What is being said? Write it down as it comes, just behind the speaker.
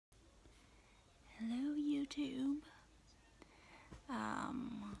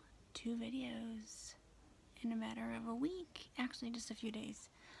2 videos in a matter of a week, actually just a few days.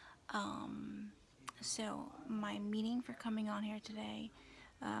 So my meaning for coming on here today,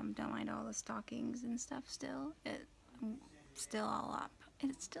 don't mind all the stockings and stuff still, still all up.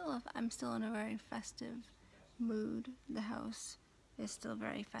 I'm still in a very festive mood. The house is still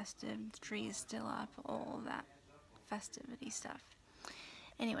very festive, the tree is still up, all of that festivity stuff.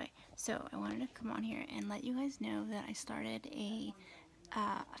 Anyway, so I wanted to come on here and let you guys know that I started a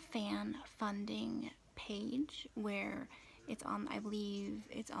fan funding page where it's on, I believe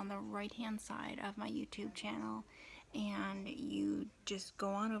it's on the right hand side of my YouTube channel, and you just go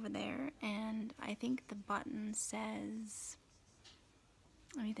on over there, and I think the button says,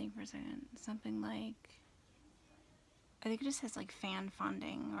 let me think for a second, something like, I think it just says like fan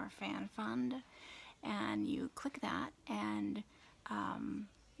funding or fan fund, and you click that, and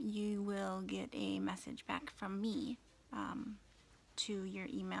you will get a message back from me to your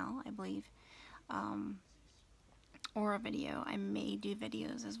email, I believe, or a video. I may do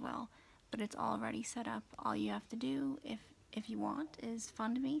videos as well, but it's already set up. All you have to do, if you want, is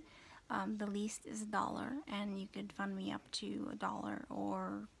fund me. The least is $1, and you could fund me up to $1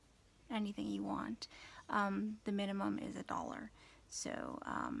 or anything you want. The minimum is $1. So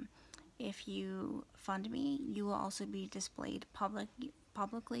if you fund me, you will also be displayed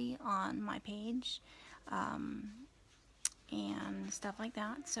publicly on my page, and stuff like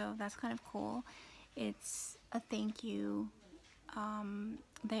that. So that's kind of cool. It's a thank you.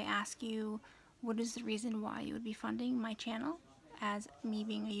 They ask you, what is the reason why you would be funding my channel? As me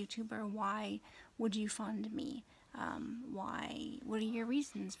being a YouTuber, why would you fund me? What are your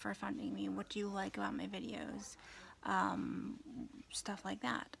reasons for funding me? What do you like about my videos? Stuff like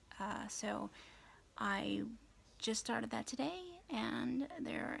that. So I just started that today, and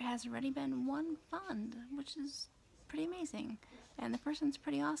there has already been one fund, which is pretty amazing, and the person's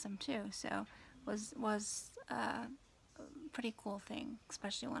pretty awesome too. So was a pretty cool thing,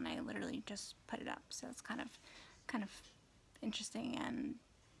 especially when I literally just put it up. So it's kind of interesting and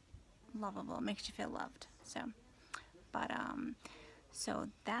lovable. It makes you feel loved. So, but so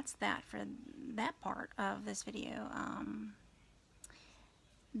that's that for that part of this video.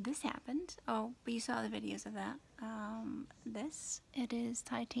 This happened. Oh, but you saw the videos of that. It is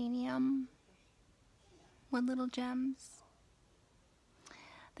titanium with little gems.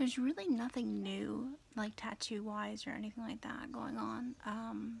 There's really nothing new, like tattoo-wise or anything like that going on.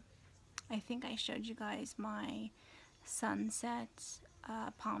 I think I showed you guys my sunset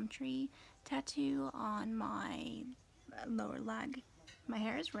palm tree tattoo on my lower leg. My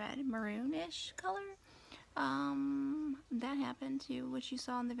hair is red, maroonish color. That happened too, which you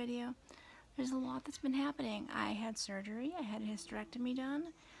saw in the video. There's a lot that's been happening. I had surgery. I had a hysterectomy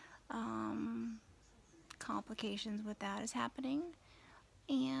done. Complications with that is happening.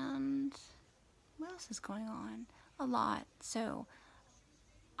 And what else is going on? A lot. So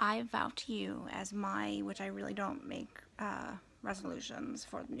I vow to you as my, which I really don't make resolutions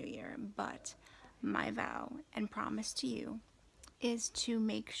for the new year, but my vow and promise to you is to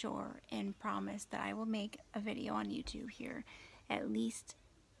make sure and promise that I will make a video on YouTube here at least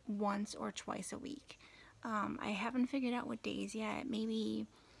once or twice a week. I haven't figured out what days yet. Maybe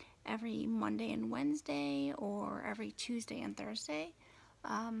every Monday and Wednesday, or every Tuesday and Thursday.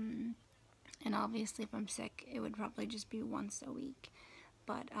 And obviously if I'm sick, it would probably just be once a week.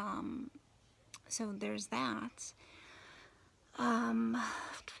 But so there's that.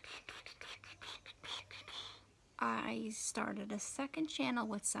 I started a second channel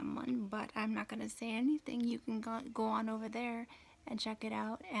with someone, but I'm not going to say anything. You can go on over there and check it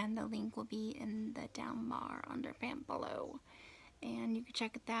out, and the link will be in the down bar underpant below, and you can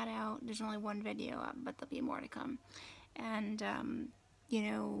check that out. There's only one video up, but there'll be more to come. And you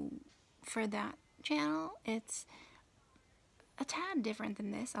know, for that channel, it's a tad different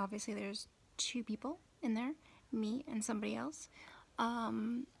than this. Obviously there's 2 people in there, me and somebody else.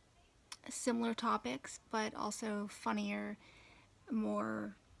 Similar topics, but also funnier,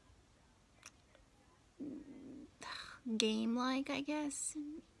 more game-like, I guess.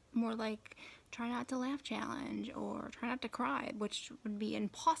 More like try not to laugh challenge, or try not to cry, which would be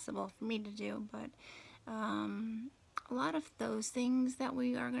impossible for me to do, but a lot of those things that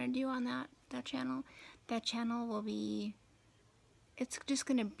we are going to do on that channel will be, it's just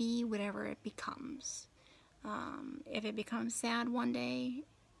going to be whatever it becomes. If it becomes sad one day,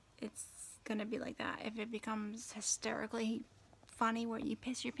 it's going to be like that. If it becomes hysterically funny where you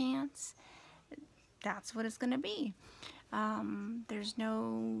piss your pants, that's what it's going to be. There's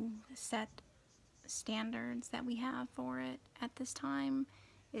no set standards that we have for it at this time.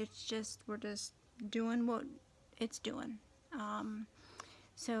 It's just, we're just doing what it's doing.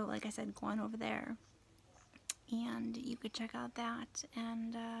 So like I said, go on over there and you could check out that,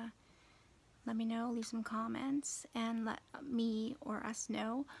 and let me know, leave some comments, and let me or us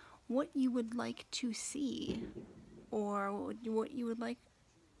know what you would like to see, or what you would like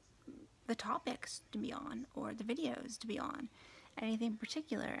the topics to be on, or the videos to be on. Anything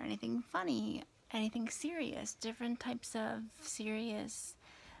particular, anything funny, anything serious, different types of serious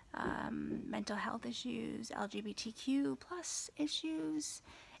mental health issues, LGBTQ plus issues,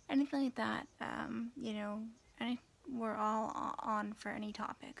 anything like that. You know, we're all on for any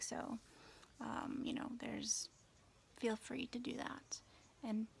topic, so you know, feel free to do that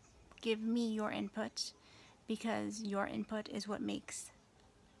and give me your input, because your input is what makes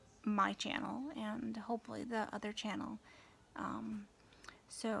my channel and hopefully the other channel.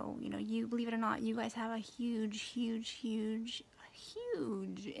 So, you know, you, believe it or not, you guys have a huge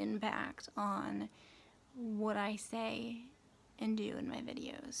impact on what I say and do in my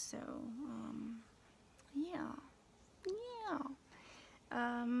videos. So, yeah.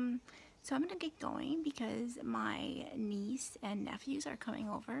 So I'm gonna get going because my niece and nephews are coming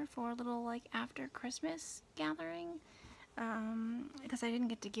over for a little, like, after Christmas gathering. Because I didn't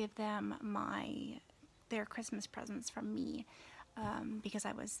get to give them their Christmas presents from me, because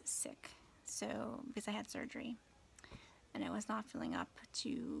I was sick. So, because I had surgery and I was not feeling up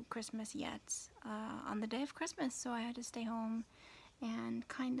to Christmas yet, on the day of Christmas, so I had to stay home and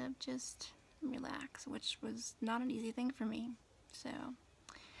kind of just relax, which was not an easy thing for me. So,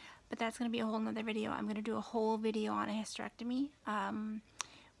 but that's going to be a whole nother video. I'm going to do a whole video on a hysterectomy,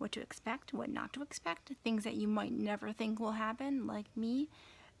 what to expect, what not to expect, things that you might never think will happen, like me.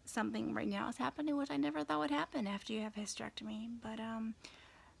 Something right now is happening which I never thought would happen after you have a hysterectomy, but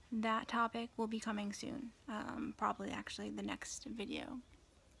that topic will be coming soon, probably actually the next video.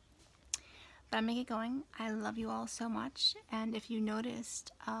 But I'm gonna get going. I love you all so much, and if you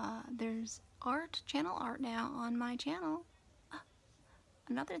noticed, there's channel art now on my channel.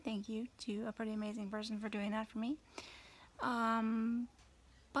 Another thank you to a pretty amazing person for doing that for me.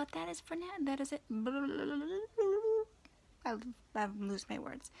 But that is for now. That is it. I lose my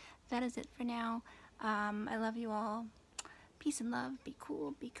words. That is it for now. I love you all. Peace and love. Be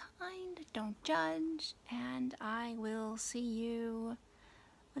cool. Be kind. Don't judge. And I will see you.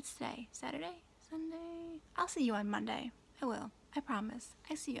 What's today? Saturday? Sunday? I'll see you on Monday. I will. I promise.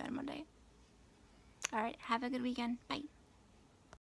 I see you on Monday. Alright. Have a good weekend. Bye.